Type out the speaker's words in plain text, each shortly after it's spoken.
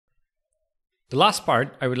The last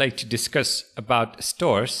part I would like to discuss about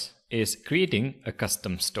stores is creating a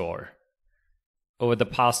custom store. Over the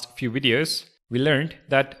past few videos, we learned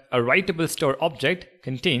that a writable store object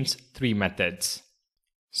contains three methods: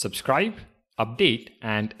 subscribe, update,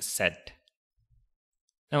 and set.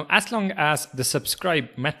 Now, as long as the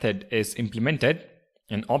subscribe method is implemented,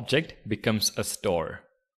 an object becomes a store.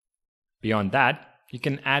 Beyond that, you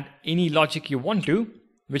can add any logic you want to,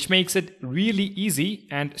 which makes it really easy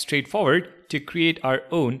and straightforward to create our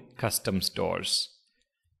own custom stores.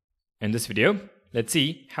 In this video, let's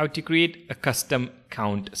see how to create a custom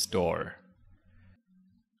count store.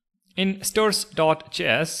 In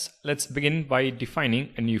stores.js, let's begin by defining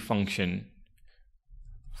a new function.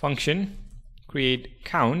 Function create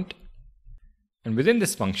count, and within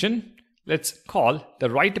this function, let's call the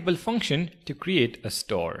writable function to create a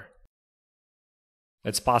store.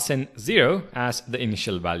 Let's pass in 0 as the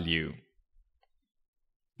initial value.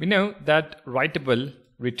 We know that writable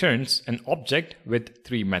returns an object with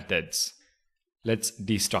three methods. Let's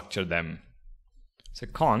destructure them. So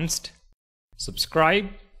const subscribe,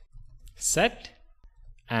 set,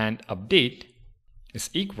 and update is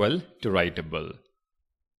equal to writable.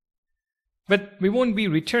 But we won't be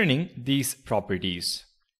returning these properties.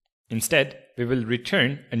 Instead, we will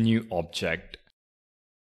return a new object.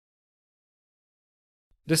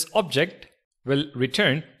 This object will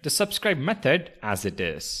return the subscribe method as it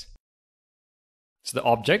is. So the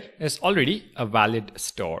object is already a valid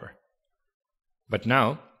store. But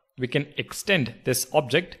now we can extend this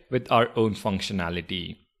object with our own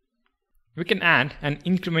functionality. We can add an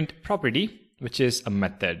increment property, which is a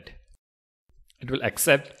method. It will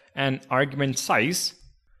accept an argument size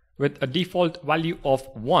with a default value of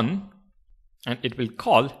 1, and it will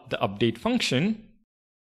call the update function,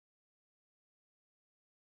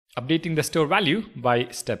 updating the store value by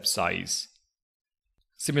step size.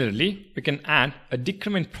 Similarly, we can add a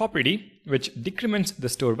decrement property which decrements the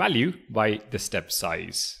store value by the step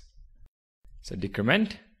size. So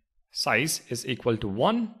decrement size is equal to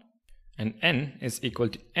 1 and n is equal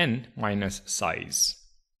to n minus size.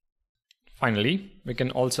 Finally, we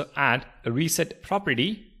can also add a reset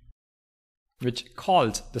property which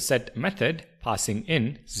calls the set method passing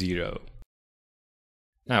in 0.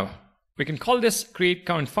 Now, we can call this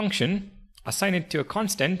createCount function, assign it to a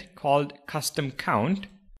constant called custom count,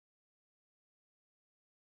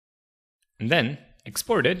 and then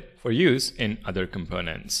export it for use in other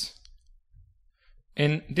components.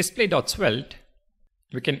 In display.svelte,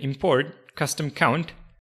 we can import custom count,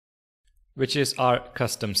 which is our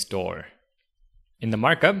custom store. In the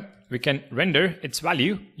markup, we can render its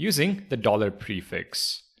value using the $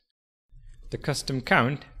 prefix. The custom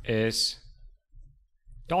count is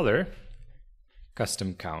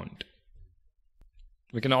 $custom count.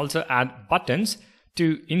 We can also add buttons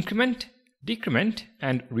to increment, decrement,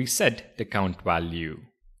 and reset the count value.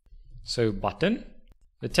 So button,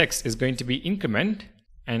 the text is going to be increment,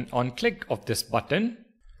 and on click of this button,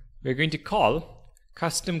 we're going to call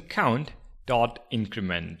custom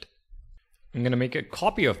count.increment. I'm going to make a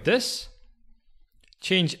copy of this,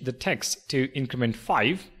 change the text to increment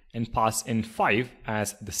 5, and pass in 5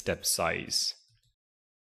 as the step size.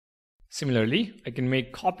 Similarly, I can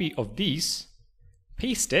make copy of these,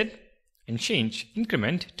 paste it, and change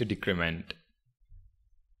increment to decrement.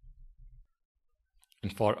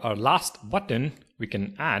 And for our last button, we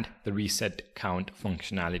can add the reset count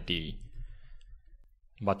functionality.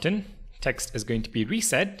 Button, text is going to be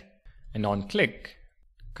reset, and on click,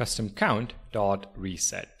 custom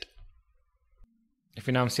count.reset. If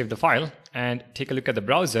we now save the file and take a look at the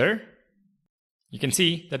browser, you can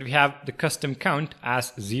see that we have the custom count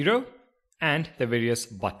as 0 and the various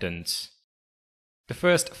buttons. The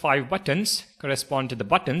first 5 buttons correspond to the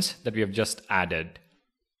buttons that we have just added.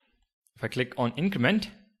 If I click on increment,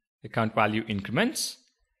 the count value increments,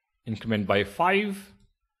 increment by 5,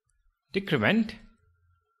 decrement,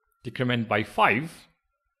 decrement by 5,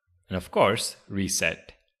 and of course,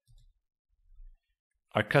 reset.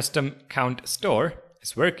 Our custom count store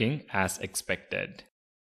is working as expected.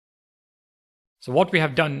 So what we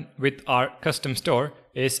have done with our custom store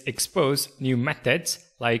is expose new methods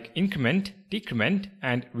like increment, decrement,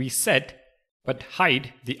 and reset, but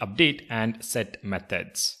hide the update and set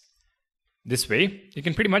methods. This way, you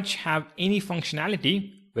can pretty much have any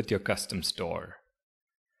functionality with your custom store.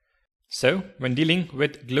 So, when dealing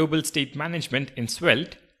with global state management in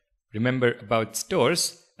Svelte, remember about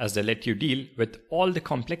stores as they let you deal with all the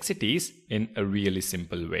complexities in a really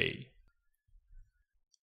simple way.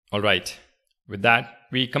 Alright, with that,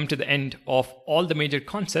 we come to the end of all the major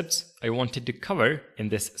concepts I wanted to cover in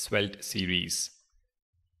this Svelte series.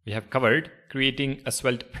 We have covered creating a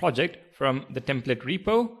Svelte project from the template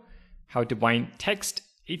repo, how to bind text,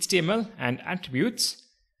 HTML, and attributes,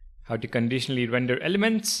 how to conditionally render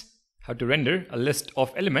elements, how to render a list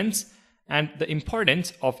of elements, and the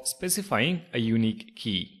importance of specifying a unique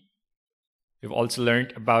key. We've also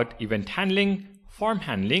learned about event handling, form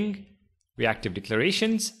handling, reactive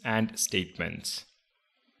declarations, and statements.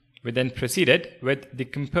 We then proceeded with the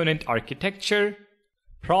component architecture,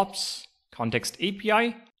 props, context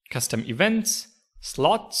API, custom events,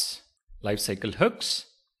 slots, lifecycle hooks,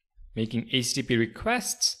 making HTTP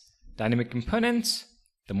requests, dynamic components,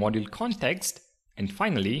 the module context, and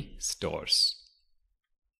finally, stores.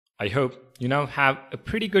 I hope you now have a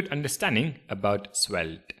pretty good understanding about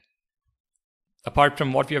Svelte. Apart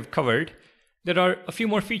from what we have covered, there are a few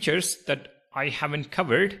more features that I haven't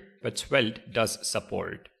covered, but Svelte does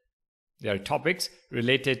support. There are topics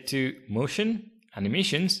related to motion,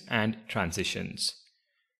 animations, and transitions.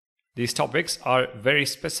 These topics are very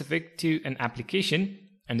specific to an application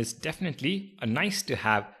and is definitely a nice to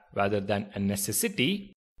have rather than a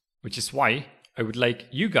necessity, which is why I would like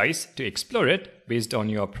you guys to explore it based on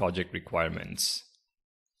your project requirements.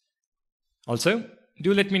 Also,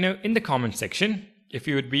 do let me know in the comment section if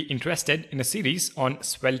you would be interested in a series on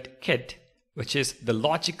Svelte Kit, which is the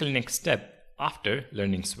logical next step after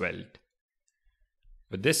learning Svelte.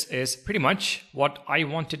 But this is pretty much what I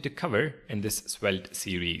wanted to cover in this Svelte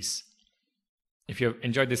series. If you have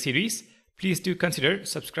enjoyed the series, please do consider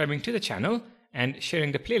subscribing to the channel and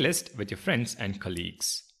sharing the playlist with your friends and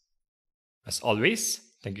colleagues. As always,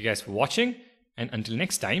 thank you guys for watching, and until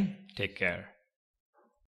next time, take care.